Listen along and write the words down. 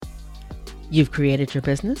You've created your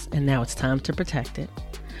business and now it's time to protect it.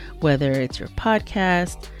 Whether it's your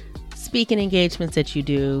podcast, speaking engagements that you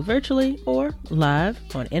do virtually or live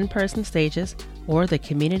on in-person stages, or the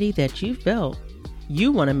community that you've built,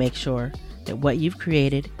 you want to make sure that what you've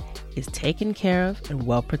created is taken care of and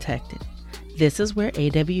well protected. This is where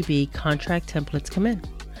AWB contract templates come in.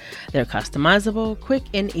 They're customizable, quick,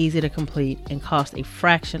 and easy to complete, and cost a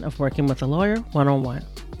fraction of working with a lawyer one-on-one.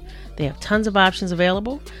 They have tons of options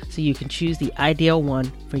available, so you can choose the ideal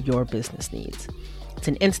one for your business needs. It's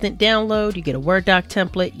an instant download. You get a Word doc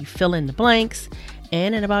template, you fill in the blanks,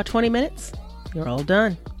 and in about 20 minutes, you're all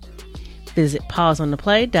done. Visit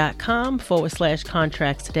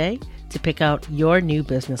pauseontheplay.com/contracts today to pick out your new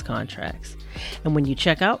business contracts. And when you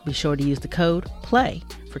check out, be sure to use the code PLAY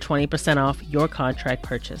for 20% off your contract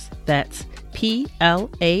purchase. That's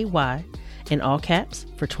PLAY in all caps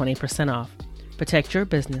for 20% off. Protect your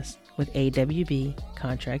business with AWB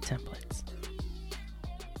contract templates.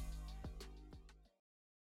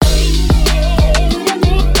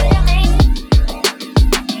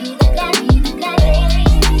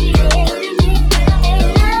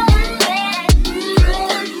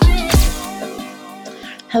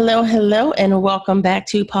 Hello, and welcome back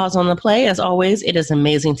to Pause on the Play. As always, it is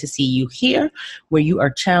amazing to see you here, where you are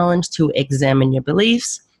challenged to examine your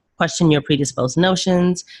beliefs, question your predisposed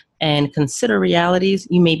notions, and consider realities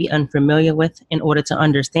you may be unfamiliar with in order to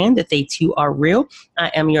understand that they too are real.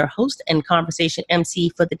 I am your host and conversation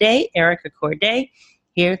MC for the day, Erica Corday,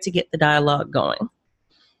 here to get the dialogue going.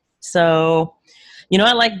 So,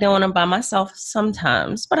 I like doing them by myself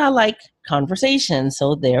sometimes, but I like conversation.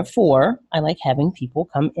 So therefore, I like having people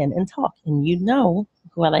come in and talk. And you know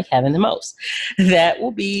who I like having the most. That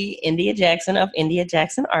will be India Jackson of India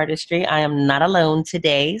Jackson Artistry. I am not alone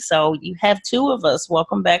today. So you have two of us.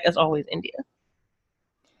 Welcome back as always, India.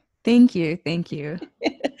 Thank you.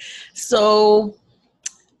 So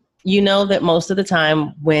you know that most of the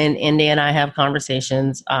time when India and I have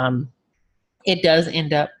conversations, it does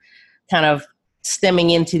end up kind of stemming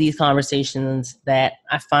into these conversations that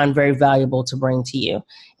I find very valuable to bring to you.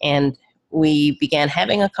 And we began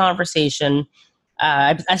having a conversation.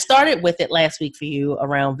 I started with it last week for you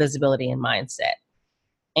around visibility and mindset.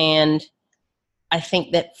 And I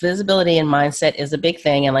think that visibility and mindset is a big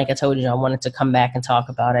thing. And like I told you, I wanted to come back and talk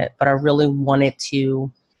about it, but I really wanted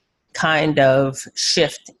to kind of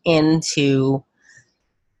shift into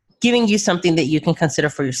giving you something that you can consider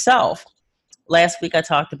for yourself. Last week, I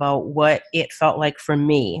talked about what it felt like for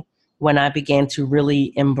me when I began to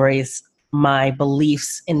really embrace my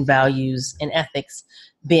beliefs and values and ethics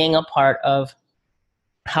being a part of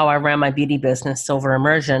how I ran my beauty business, Silver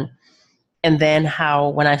Immersion. And then how,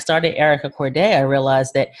 when I started Erica Corday, I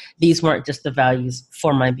realized that these weren't just the values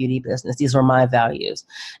for my beauty business. These were my values.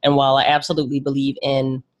 And while I absolutely believe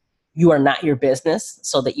in you are not your business,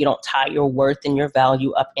 so that you don't tie your worth and your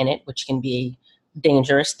value up in it, which can be a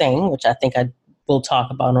dangerous thing, which I think I will talk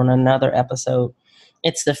about on another episode.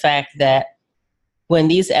 It's the fact that when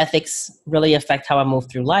these ethics really affect how I move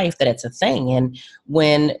through life, that it's a thing. And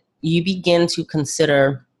when you begin to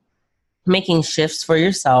consider making shifts for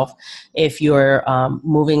yourself, if you're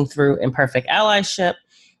moving through imperfect allyship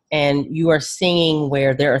and you are seeing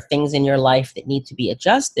where there are things in your life that need to be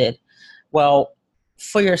adjusted, well,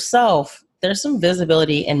 for yourself, there's some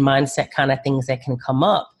visibility and mindset kind of things that can come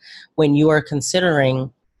up when you are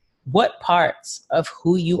considering what parts of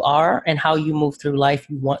who you are and how you move through life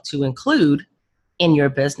you want to include in your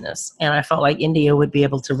business. And I felt like India would be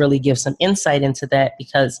able to really give some insight into that,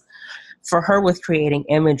 because for her, with creating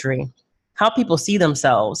imagery, how people see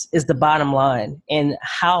themselves is the bottom line, and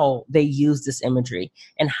how they use this imagery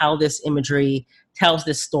and how this imagery tells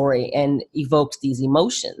this story and evokes these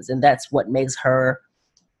emotions. And that's what makes her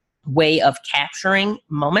way of capturing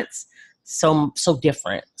moments so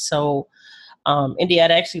different. So India,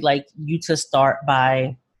 I'd actually like you to start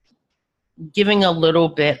by giving a little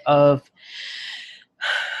bit of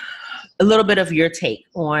your take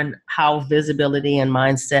on how visibility and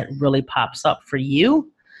mindset really pops up for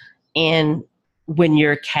you, and when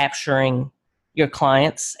you're capturing your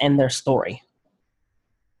clients and their story.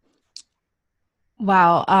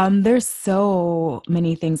 Wow. There's so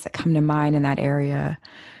many things that come to mind in that area.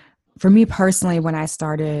 For me personally, when I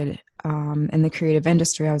started in the creative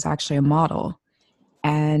industry, I was actually a model.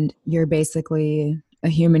 And you're basically a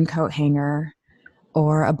human coat hanger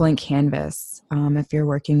or a blank canvas if you're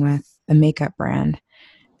working with a makeup brand.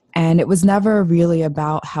 And it was never really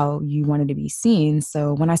about how you wanted to be seen.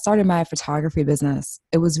 So when I started my photography business,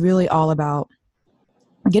 it was really all about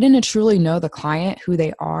getting to truly know the client, who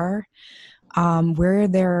they are, where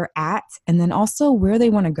they're at, and then also where they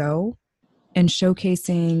want to go, and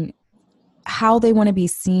showcasing how they want to be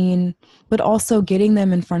seen, but also getting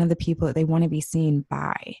them in front of the people that they want to be seen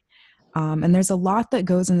by. And there's a lot that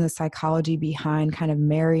goes into the psychology behind kind of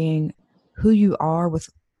marrying who you are with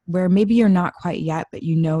where maybe you're not quite yet, but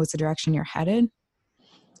you know it's the direction you're headed.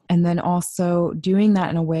 And then also doing that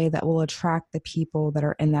in a way that will attract the people that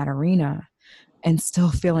are in that arena and still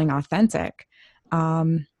feeling authentic.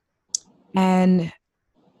 And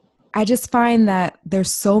I just find that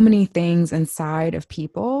there's so many things inside of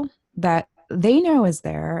people that they know is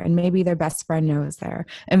there, and maybe their best friend knows there.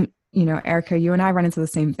 And, you know, Erica, you and I run into the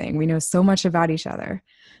same thing. We know so much about each other.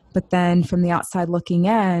 But then from the outside looking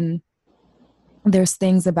in, there's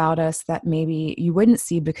things about us that maybe you wouldn't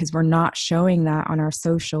see because we're not showing that on our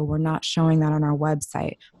social. We're not showing that on our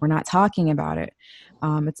website. We're not talking about it.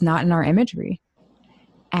 It's not in our imagery.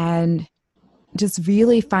 And just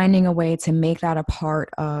really finding a way to make that a part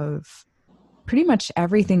of pretty much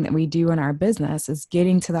everything that we do in our business is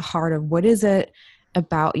getting to the heart of what is it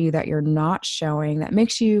about you that you're not showing that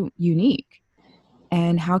makes you unique,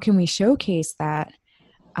 and how can we showcase that.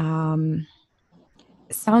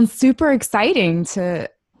 Sounds super exciting to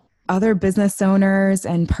other business owners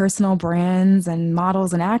and personal brands and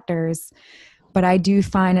models and actors, but I do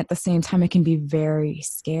find at the same time it can be very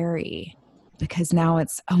scary, because now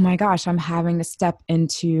it's, oh my gosh, I'm having to step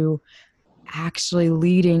into actually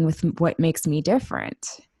leading with what makes me different.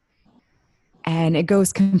 And it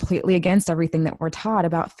goes completely against everything that we're taught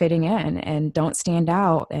about fitting in and don't stand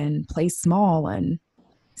out and play small and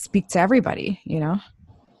speak to everybody, you know?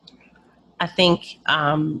 I think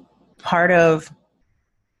part of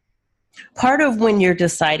when you're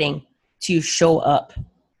deciding to show up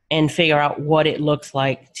and figure out what it looks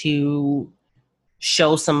like to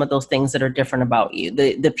show some of those things that are different about you,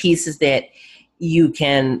 the pieces that you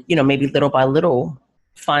can, you know, maybe little by little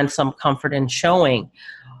find some comfort in showing.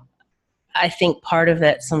 I think part of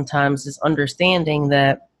that sometimes is understanding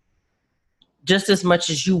that just as much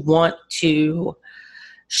as you want to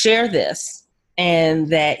share this and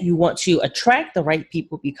that you want to attract the right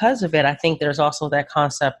people because of it, I think there's also that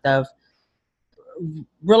concept of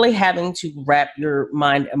really having to wrap your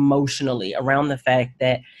mind emotionally around the fact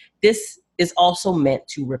that this is also meant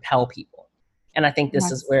to repel people. And I think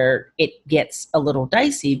this is where it gets a little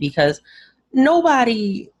dicey, because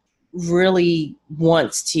nobody really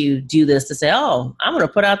wants to do this to say, oh, I'm going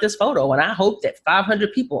to put out this photo and I hope that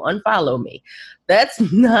 500 people unfollow me. That's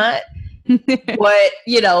not what,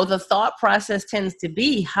 you know, the thought process tends to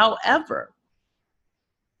be. However,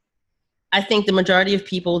 I think the majority of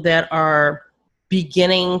people that are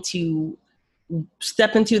beginning to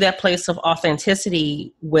step into that place of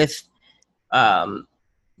authenticity with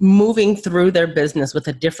moving through their business with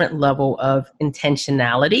a different level of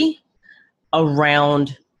intentionality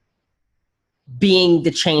around being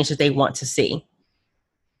the change that they want to see,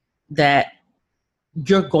 that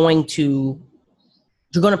you're going to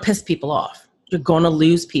piss people off. You're going to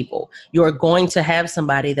lose people. You're going to have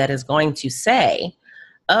somebody that is going to say,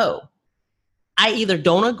 oh, I either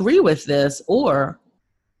don't agree with this or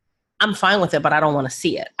I'm fine with it, but I don't want to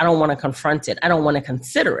see it. I don't want to confront it. I don't want to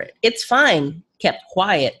consider it. It's fine, kept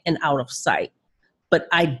quiet and out of sight, but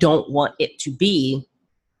I don't want it to be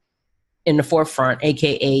in the forefront,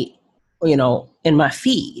 AKA, you know, in my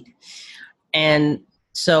feed. And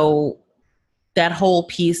so that whole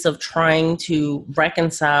piece of trying to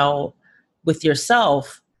reconcile with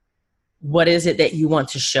yourself, what is it that you want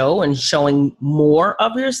to show, and showing more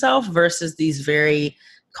of yourself versus these very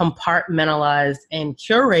compartmentalized and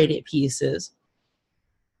curated pieces.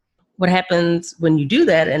 What happens when you do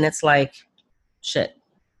that and it's like, shit,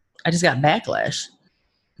 I just got backlash.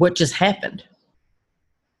 What just happened?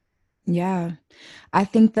 Yeah. I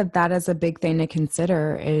think that is a big thing to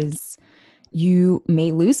consider, is you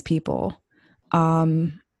may lose people.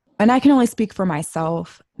 And I can only speak for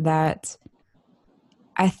myself that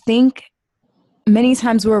I think many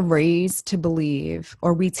times we're raised to believe,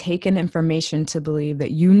 or we take in information to believe,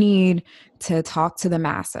 that you need to talk to the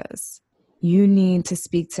masses. You need to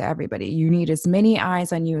speak to everybody. You need as many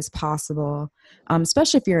eyes on you as possible,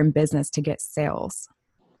 especially if you're in business, to get sales.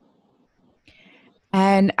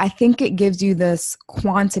 And I think it gives you this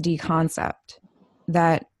quantity concept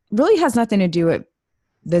that really has nothing to do with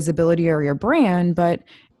visibility or your brand. But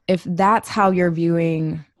if that's how you're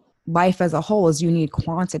viewing life as a whole, is you need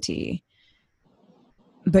quantity,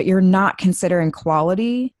 but you're not considering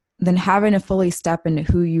quality, then having to fully step into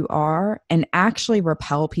who you are and actually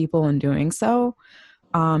repel people in doing so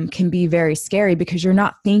can be very scary, because you're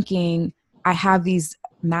not thinking, I have these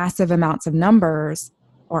massive amounts of numbers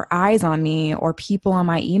or eyes on me or people on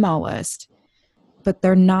my email list. but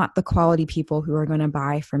they're not the quality people who are going to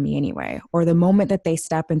buy from me anyway. Or the moment that they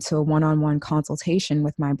step into a one-on-one consultation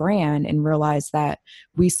with my brand and realize that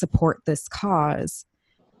we support this cause,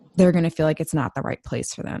 they're going to feel like it's not the right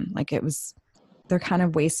place for them. Like they're kind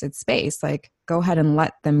of wasted space. Like, go ahead and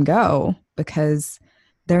let them go, because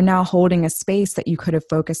they're now holding a space that you could have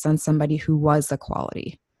focused on somebody who was a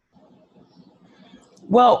quality.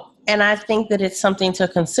 Well, and I think that it's something to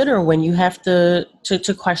consider when you have to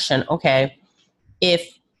question, okay,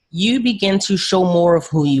 if you begin to show more of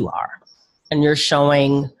who you are and you're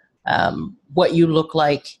showing what you look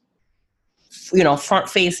like, front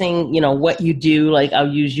facing, what you do, like I'll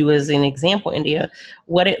use you as an example, India,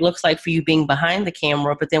 what it looks like for you being behind the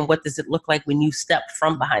camera, but then what does it look like when you step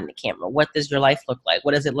from behind the camera? What does your life look like?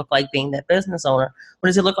 What does it look like being that business owner? What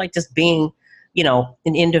does it look like just being,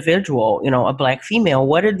 an individual, a Black female?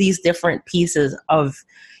 What are these different pieces of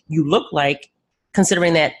you look like,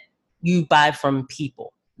 considering that you buy from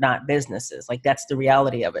people, not businesses? Like, that's the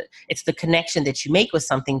reality of it. It's the connection that you make with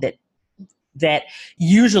something that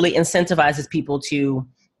usually incentivizes people to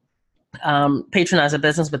patronize a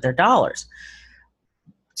business with their dollars.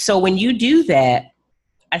 So when you do that,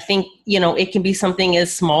 I think, it can be something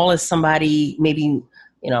as small as somebody maybe,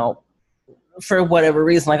 for whatever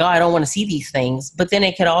reason, like, oh, I don't want to see these things. But then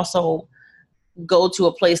it could also go to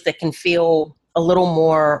a place that can feel a little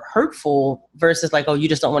more hurtful versus like, oh, you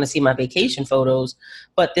just don't want to see my vacation photos.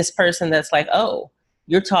 But this person that's like, oh,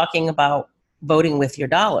 you're talking about voting with your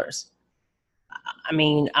dollars. I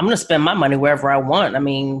mean, I'm going to spend my money wherever I want. I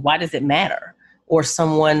mean, why does it matter? Or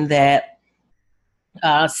someone that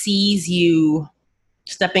sees you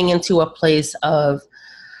stepping into a place of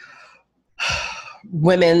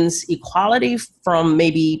women's equality from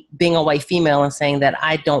maybe being a white female and saying that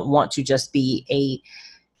I don't want to just be a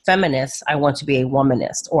feminist, I want to be a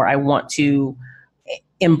womanist, or I want to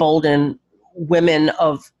embolden women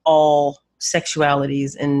of all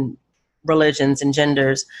sexualities and religions and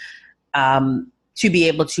genders to be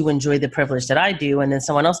able to enjoy the privilege that I do. And then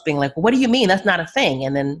someone else being like, well, what do you mean? That's not a thing.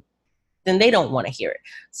 And then they don't want to hear it.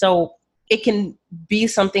 So it can be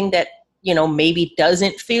something that, maybe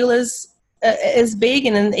doesn't feel as big.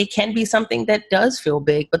 And then it can be something that does feel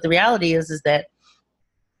big. But the reality is that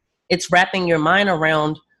it's wrapping your mind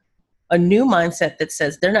around a new mindset that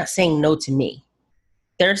says they're not saying no to me.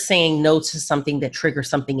 They're saying no to something that triggers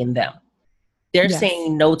something in them. They're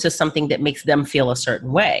saying no to something that makes them feel a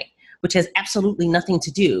certain way, which has absolutely nothing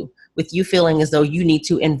to do with you feeling as though you need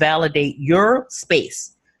to invalidate your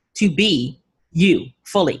space to be you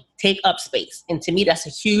fully, take up space. And to me, that's a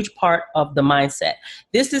huge part of the mindset.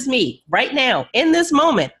 This is me right now in this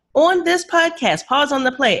moment on this podcast, Pause on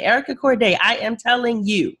the Play, Erica Corday. I am telling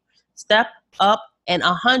you, step up and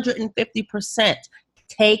 150%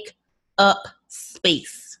 take up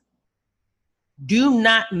space. Do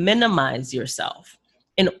not minimize yourself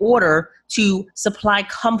in order to supply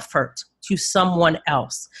comfort to someone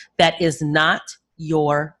else. That is not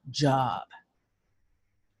your job.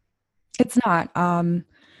 It's not,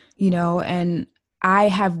 and I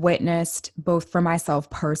have witnessed both for myself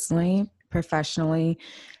personally, professionally,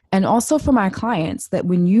 and also for my clients that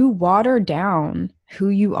when you water down who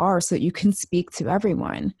you are so that you can speak to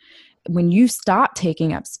everyone, when you stop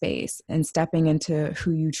taking up space and stepping into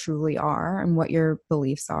who you truly are and what your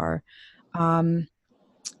beliefs are,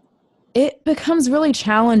 it becomes really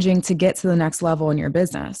challenging to get to the next level in your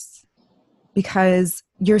business because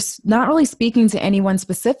you're not really speaking to anyone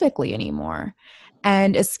specifically anymore.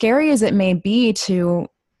 And as scary as it may be to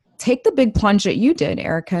take the big plunge that you did,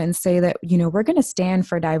 Erica, and say that, we're going to stand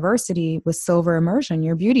for diversity with Silver Immersion,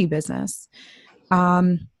 your beauty business.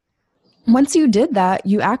 Once you did that,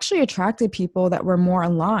 you actually attracted people that were more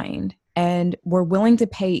aligned and were willing to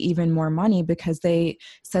pay even more money because they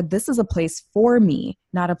said, this is a place for me,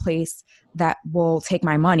 not a place that will take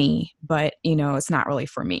my money, but, it's not really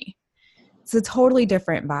for me. It's a totally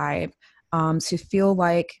different vibe to feel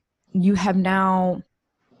like you're now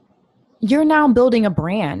building a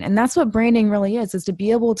brand. And that's what branding really is to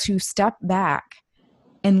be able to step back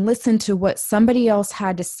and listen to what somebody else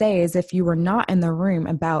had to say as if you were not in the room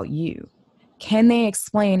about you. Can they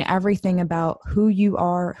explain everything about who you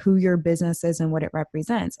are, who your business is, and what it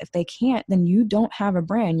represents? If they can't, then you don't have a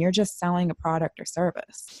brand. You're just selling a product or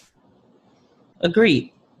service.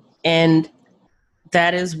 Agreed. And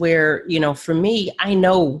that is where, for me, I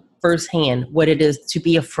know firsthand what it is to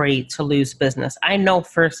be afraid to lose business. I know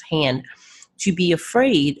firsthand to be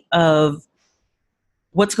afraid of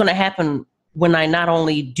what's going to happen when I not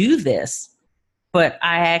only do this, but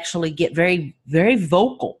I actually get very, very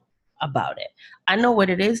vocal about it. I know what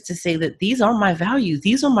it is to say that these are my values.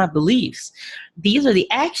 These are my beliefs. These are the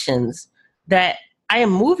actions that I am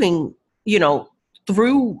moving,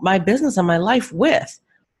 through my business and my life with.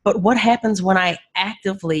 But what happens when I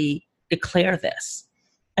actively declare this?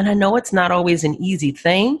 And I know it's not always an easy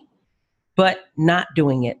thing, but not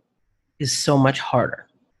doing it is so much harder.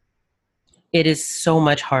 It is so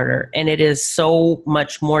much harder, and it is so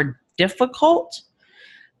much more difficult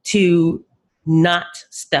to not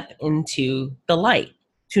step into the light,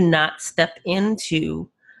 to not step into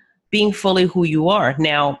being fully who you are.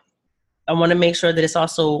 Now, I want to make sure that it's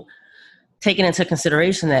also taken into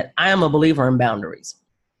consideration that I am a believer in boundaries.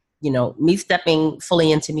 Me stepping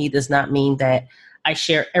fully into me does not mean that I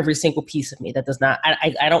share every single piece of me. That does not,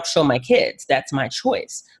 I don't show my kids. That's my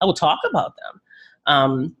choice. I will talk about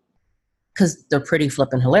them because they're pretty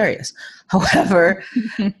flippin' hilarious. However,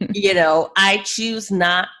 I choose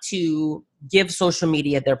not to give social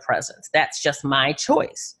media their presence. That's just my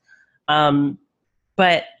choice.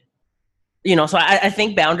 But so I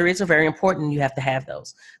think boundaries are very important. You have to have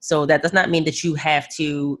those. So that does not mean that you have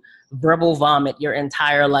to verbal vomit your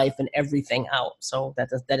entire life and everything out. So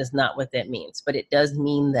that is not what that means. But it does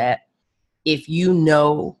mean that if you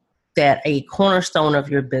know that a cornerstone of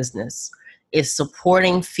your business is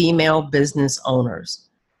supporting female business owners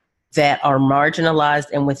that are marginalized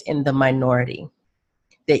and within the minority,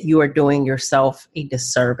 that you are doing yourself a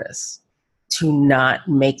disservice to not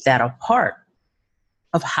make that a part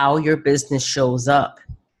of how your business shows up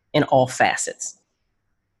in all facets.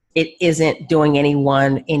 It isn't doing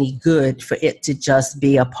anyone any good for it to just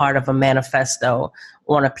be a part of a manifesto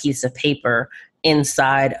on a piece of paper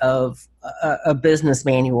inside of a business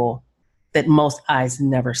manual that most eyes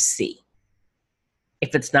never see.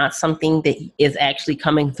 If it's not something that is actually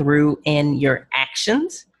coming through in your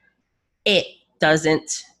actions, it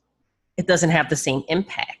doesn't have the same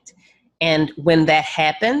impact. And when that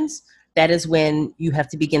happens, that is when you have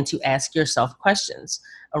to begin to ask yourself questions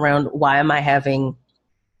around, why am I having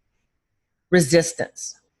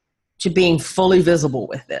resistance to being fully visible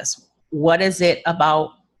with this? What is it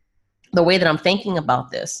about the way that I'm thinking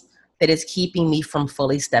about this that is keeping me from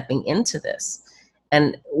fully stepping into this?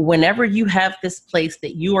 And whenever you have this place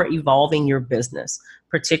that you are evolving your business,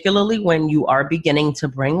 particularly when you are beginning to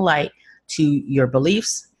bring light to your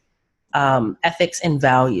beliefs, ethics, and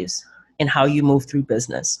values and how you move through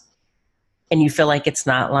business, and you feel like it's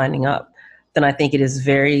not lining up, then I think it is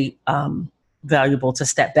very valuable to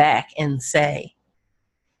step back and say,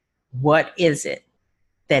 what is it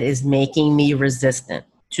that is making me resistant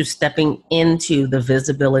to stepping into the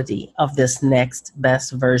visibility of this next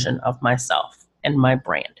best version of myself and my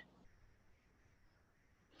brand?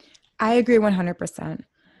 I agree 100%.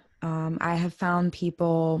 I have found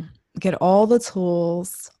people get all the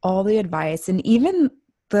tools, all the advice, and even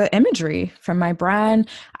the imagery from my brand,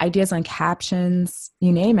 ideas on captions,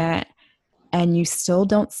 you name it, and you still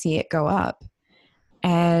don't see it go up.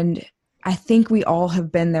 And I think we all have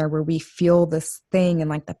been there where we feel this thing in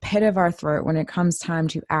like the pit of our throat when it comes time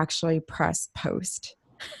to actually press post.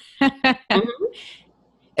 Mm-hmm.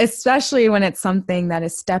 Especially when it's something that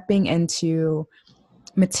is stepping into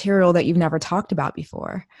material that you've never talked about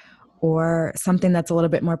before, or something that's a little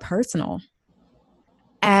bit more personal.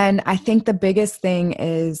 And I think the biggest thing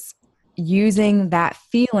is using that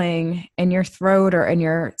feeling in your throat or in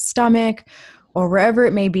your stomach or wherever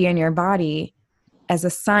it may be in your body as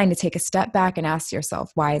a sign to take a step back and ask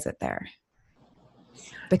yourself, why is it there?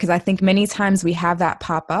 Because I think many times we have that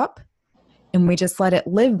pop up and we just let it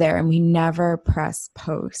live there and we never press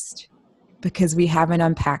post because we haven't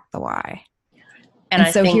unpacked the why.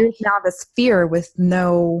 And so here's now this fear with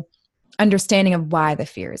no understanding of why the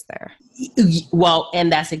fear is there. Well,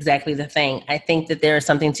 and that's exactly the thing. I think that there is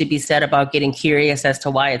something to be said about getting curious as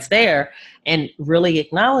to why it's there and really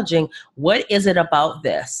acknowledging, what is it about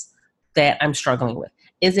this that I'm struggling with?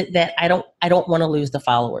 Is it that I don't want to lose the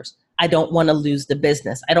followers? I don't want to lose the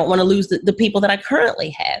business. I don't want to lose the people that I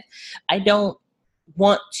currently have. I don't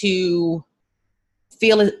want to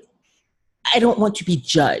I don't want to be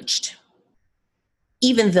judged,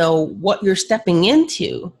 even though what you're stepping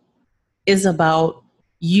into is about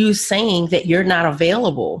you saying that you're not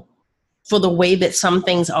available for the way that some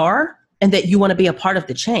things are and that you want to be a part of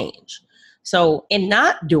the change. So in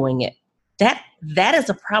not doing it, that is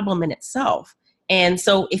a problem in itself. And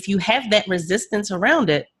so if you have that resistance around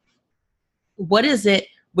it, what is it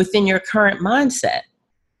within your current mindset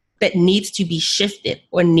that needs to be shifted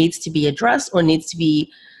or needs to be addressed or needs to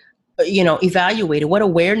be, evaluated? What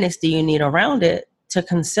awareness do you need around it to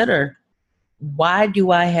consider, why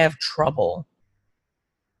do I have trouble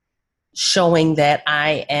showing that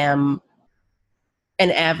I am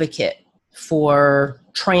an advocate for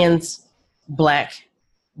trans Black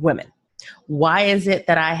women? Why is it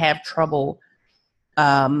that I have trouble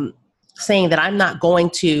saying that I'm not going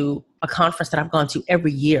to a conference that I've gone to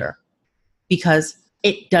every year because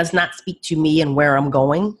it does not speak to me and where I'm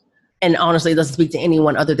going. And honestly, it doesn't speak to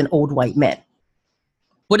anyone other than old white men.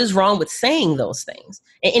 What is wrong with saying those things?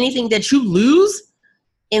 And anything that you lose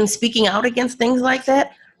in speaking out against things like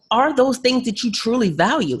that, are those things that you truly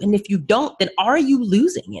value? And if you don't, then are you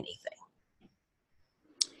losing anything?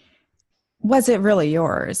 Was it really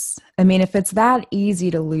yours? I mean, if it's that easy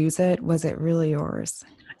to lose it, was it really yours?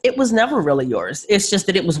 It was never really yours. It's just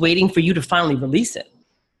that it was waiting for you to finally release it.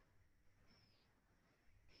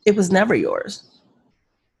 It was never yours.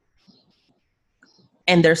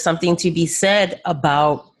 And there's something to be said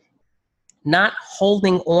about not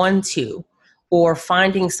holding on to or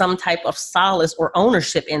finding some type of solace or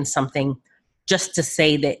ownership in something just to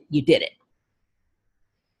say that you did it.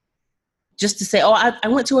 Just to say, oh, I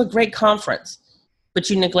went to a great conference, but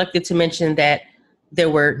you neglected to mention that there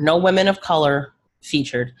were no women of color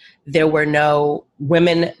featured. There were no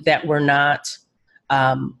women that were not,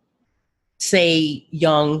 say,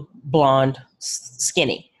 young, blonde,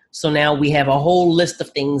 skinny. So now we have a whole list of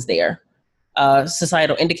things there,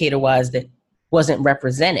 societal indicator-wise, that wasn't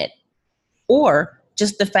represented. Or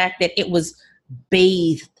just the fact that it was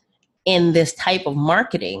bathed in this type of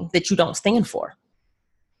marketing that you don't stand for.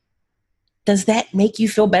 Does that make you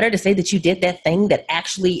feel better to say that you did that thing that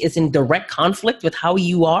actually is in direct conflict with how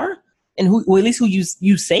you are and who, or at least who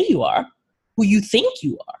you say you are, who you think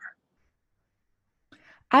you are?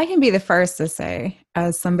 I can be the first to say,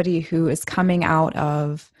 as somebody who is coming out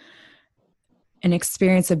of an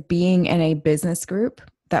experience of being in a business group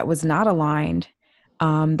that was not aligned,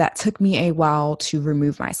 that took me a while to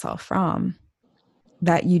remove myself from,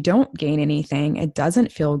 that you don't gain anything. It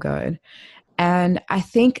doesn't feel good. And I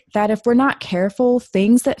think that if we're not careful,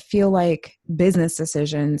 things that feel like business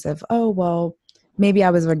decisions of, oh, well, maybe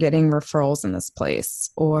I was getting referrals in this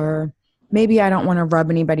place, or maybe I don't want to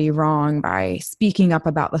rub anybody wrong by speaking up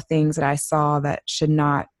about the things that I saw that should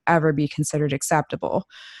not ever be considered acceptable.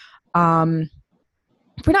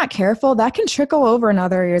 If we're not careful, that can trickle over in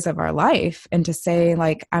other areas of our life, and to say,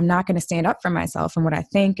 like, I'm not going to stand up for myself and what I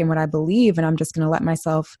think and what I believe, and I'm just going to let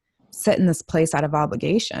myself sit in this place out of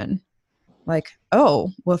obligation. Like,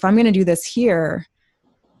 oh, well, if I'm going to do this here,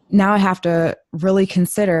 now I have to really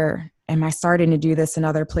consider, am I starting to do this in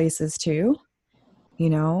other places too? You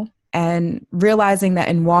know, and realizing that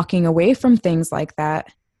in walking away from things like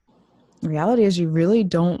that, the reality is you really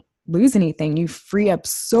don't lose anything. You free up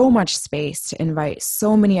so much space to invite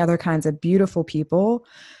so many other kinds of beautiful people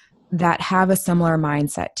that have a similar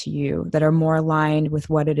mindset to you, that are more aligned with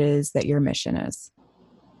what it is that your mission is.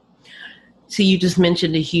 So you just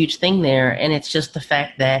mentioned a huge thing there, and it's just the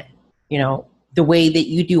fact that, you know, the way that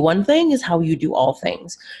you do one thing is how you do all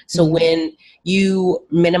things. So when you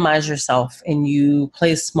minimize yourself and you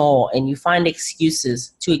play small and you find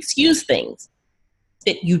excuses to excuse things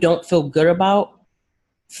that you don't feel good about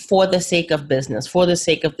for the sake of business, for the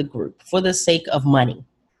sake of the group, for the sake of money,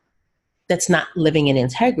 that's not living in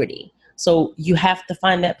integrity. So you have to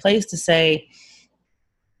find that place to say,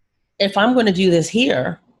 if I'm going to do this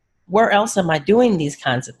here, where else am I doing these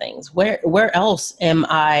kinds of things? Where else am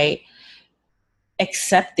I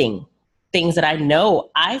accepting things that I know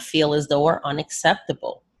I feel as though are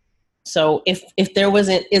unacceptable? So if there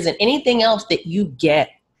isn't anything else that you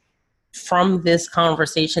get from this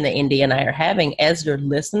conversation that Indy and I are having as you're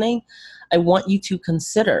listening, I want you to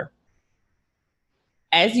consider,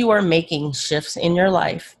 as you are making shifts in your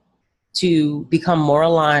life to become more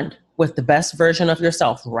aligned with the best version of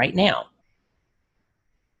yourself right now,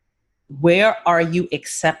 where are you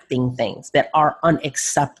accepting things that are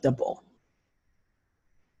unacceptable?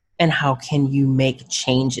 And how can you make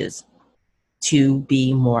changes to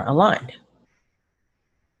be more aligned?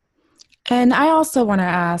 And I also want to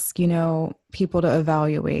ask, people to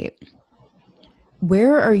evaluate,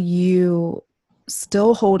 where are you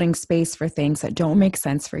still holding space for things that don't make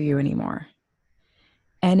sense for you anymore?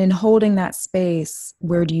 And in holding that space,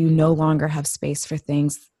 where do you no longer have space for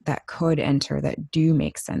things that could enter that do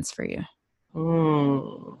make sense for you?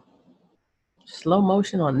 Slow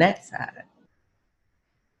motion on that side.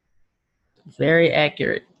 Very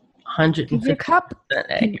accurate. 150% Your cup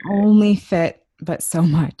accurate. can only fit but so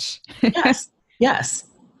much. Yes.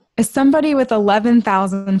 As somebody with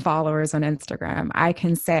 11,000 followers on Instagram, I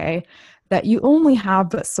can say that you only have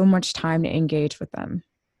but so much time to engage with them.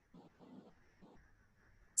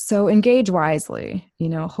 So engage wisely,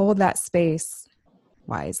 hold that space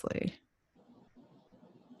wisely.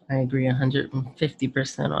 I agree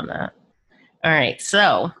 150% on that. All right.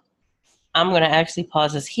 So I'm going to actually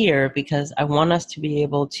pause this here because I want us to be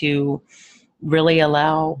able to really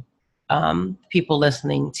allow people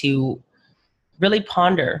listening to really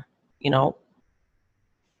ponder,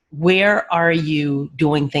 where are you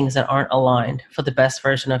doing things that aren't aligned for the best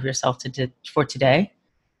version of yourself for today?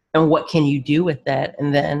 And what can you do with that?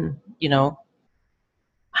 And then,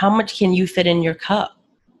 how much can you fit in your cup?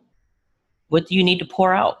 What do you need to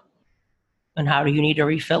pour out? And how do you need to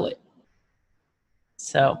refill it?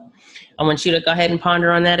 So I want you to go ahead and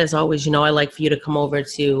ponder on that. As always, I like for you to come over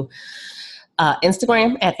to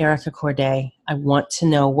Instagram at Erica Corday. I want to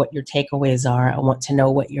know what your takeaways are. I want to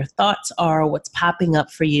know what your thoughts are, what's popping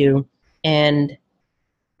up for you. And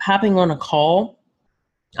hopping on a call,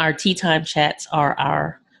 our tea time chats are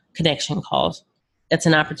our connection calls. It's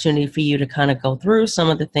an opportunity for you to kind of go through some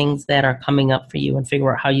of the things that are coming up for you and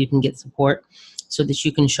figure out how you can get support so that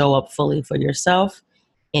you can show up fully for yourself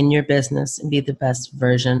in your business and be the best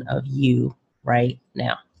version of you right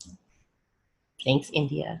now. Thanks,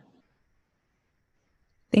 India.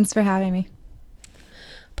 Thanks for having me.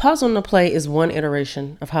 Pause on the Play is one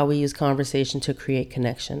iteration of how we use conversation to create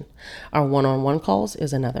connection. Our one-on-one calls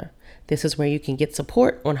is another. This is where you can get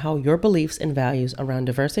support on how your beliefs and values around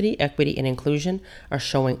diversity, equity, and inclusion are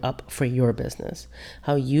showing up for your business,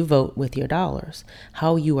 how you vote with your dollars,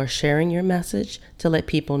 how you are sharing your message to let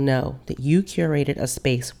people know that you curated a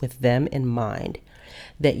space with them in mind,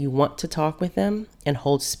 that you want to talk with them and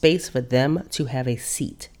hold space for them to have a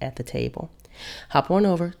seat at the table. Hop on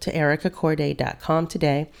over to ericacorday.com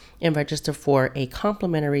today and register for a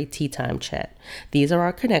complimentary tea time chat. These are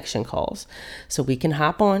our connection calls, so we can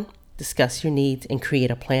hop on, discuss your needs, and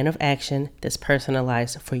create a plan of action that's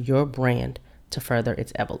personalized for your brand to further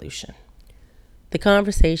its evolution. The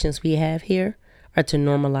conversations we have here are to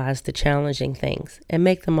normalize the challenging things and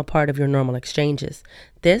make them a part of your normal exchanges.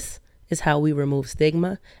 This is how we remove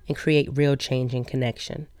stigma and create real change and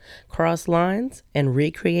connection. Cross lines and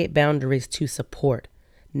recreate boundaries to support,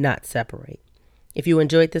 not separate. If you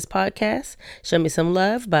enjoyed this podcast, show me some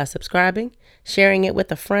love by subscribing, sharing it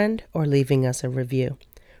with a friend, or leaving us a review.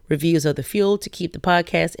 Reviews are the fuel to keep the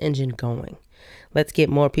podcast engine going. Let's get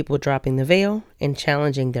more people dropping the veil and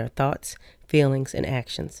challenging their thoughts, feelings, and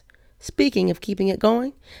actions. Speaking of keeping it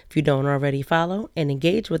going, if you don't already follow and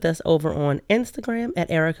engage with us over on Instagram at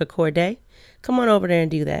Erica Corday, come on over there and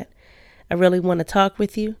do that. I really want to talk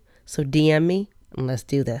with you, so DM me and let's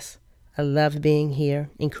do this. I love being here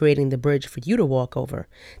and creating the bridge for you to walk over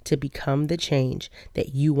to become the change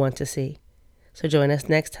that you want to see. So join us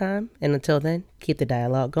next time, and until then, keep the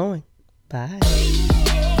dialogue going. Bye.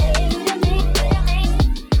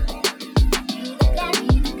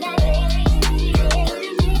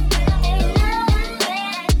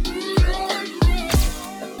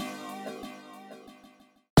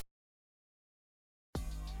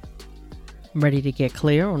 Ready to get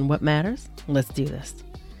clear on what matters? Let's do this.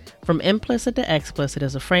 From Implicit to Explicit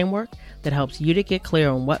is a framework that helps you to get clear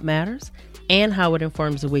on what matters and how it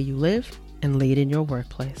informs the way you live and lead in your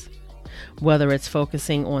workplace. Whether it's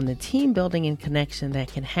focusing on the team building and connection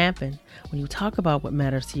that can happen when you talk about what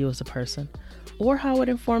matters to you as a person, or how it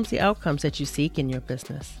informs the outcomes that you seek in your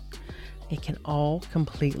business, it can all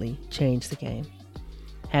completely change the game.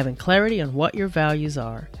 Having clarity on what your values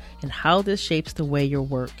are and how this shapes the way your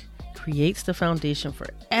work creates the foundation for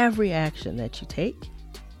every action that you take,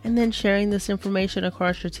 and then sharing this information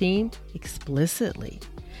across your team explicitly.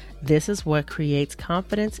 This is what creates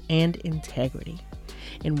confidence and integrity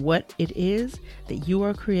in what it is that you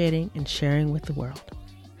are creating and sharing with the world.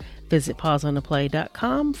 Visit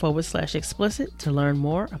pauseontheplay.com/explicit to learn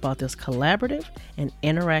more about this collaborative and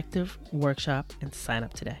interactive workshop and sign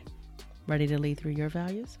up today. Ready to lead through your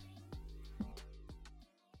values?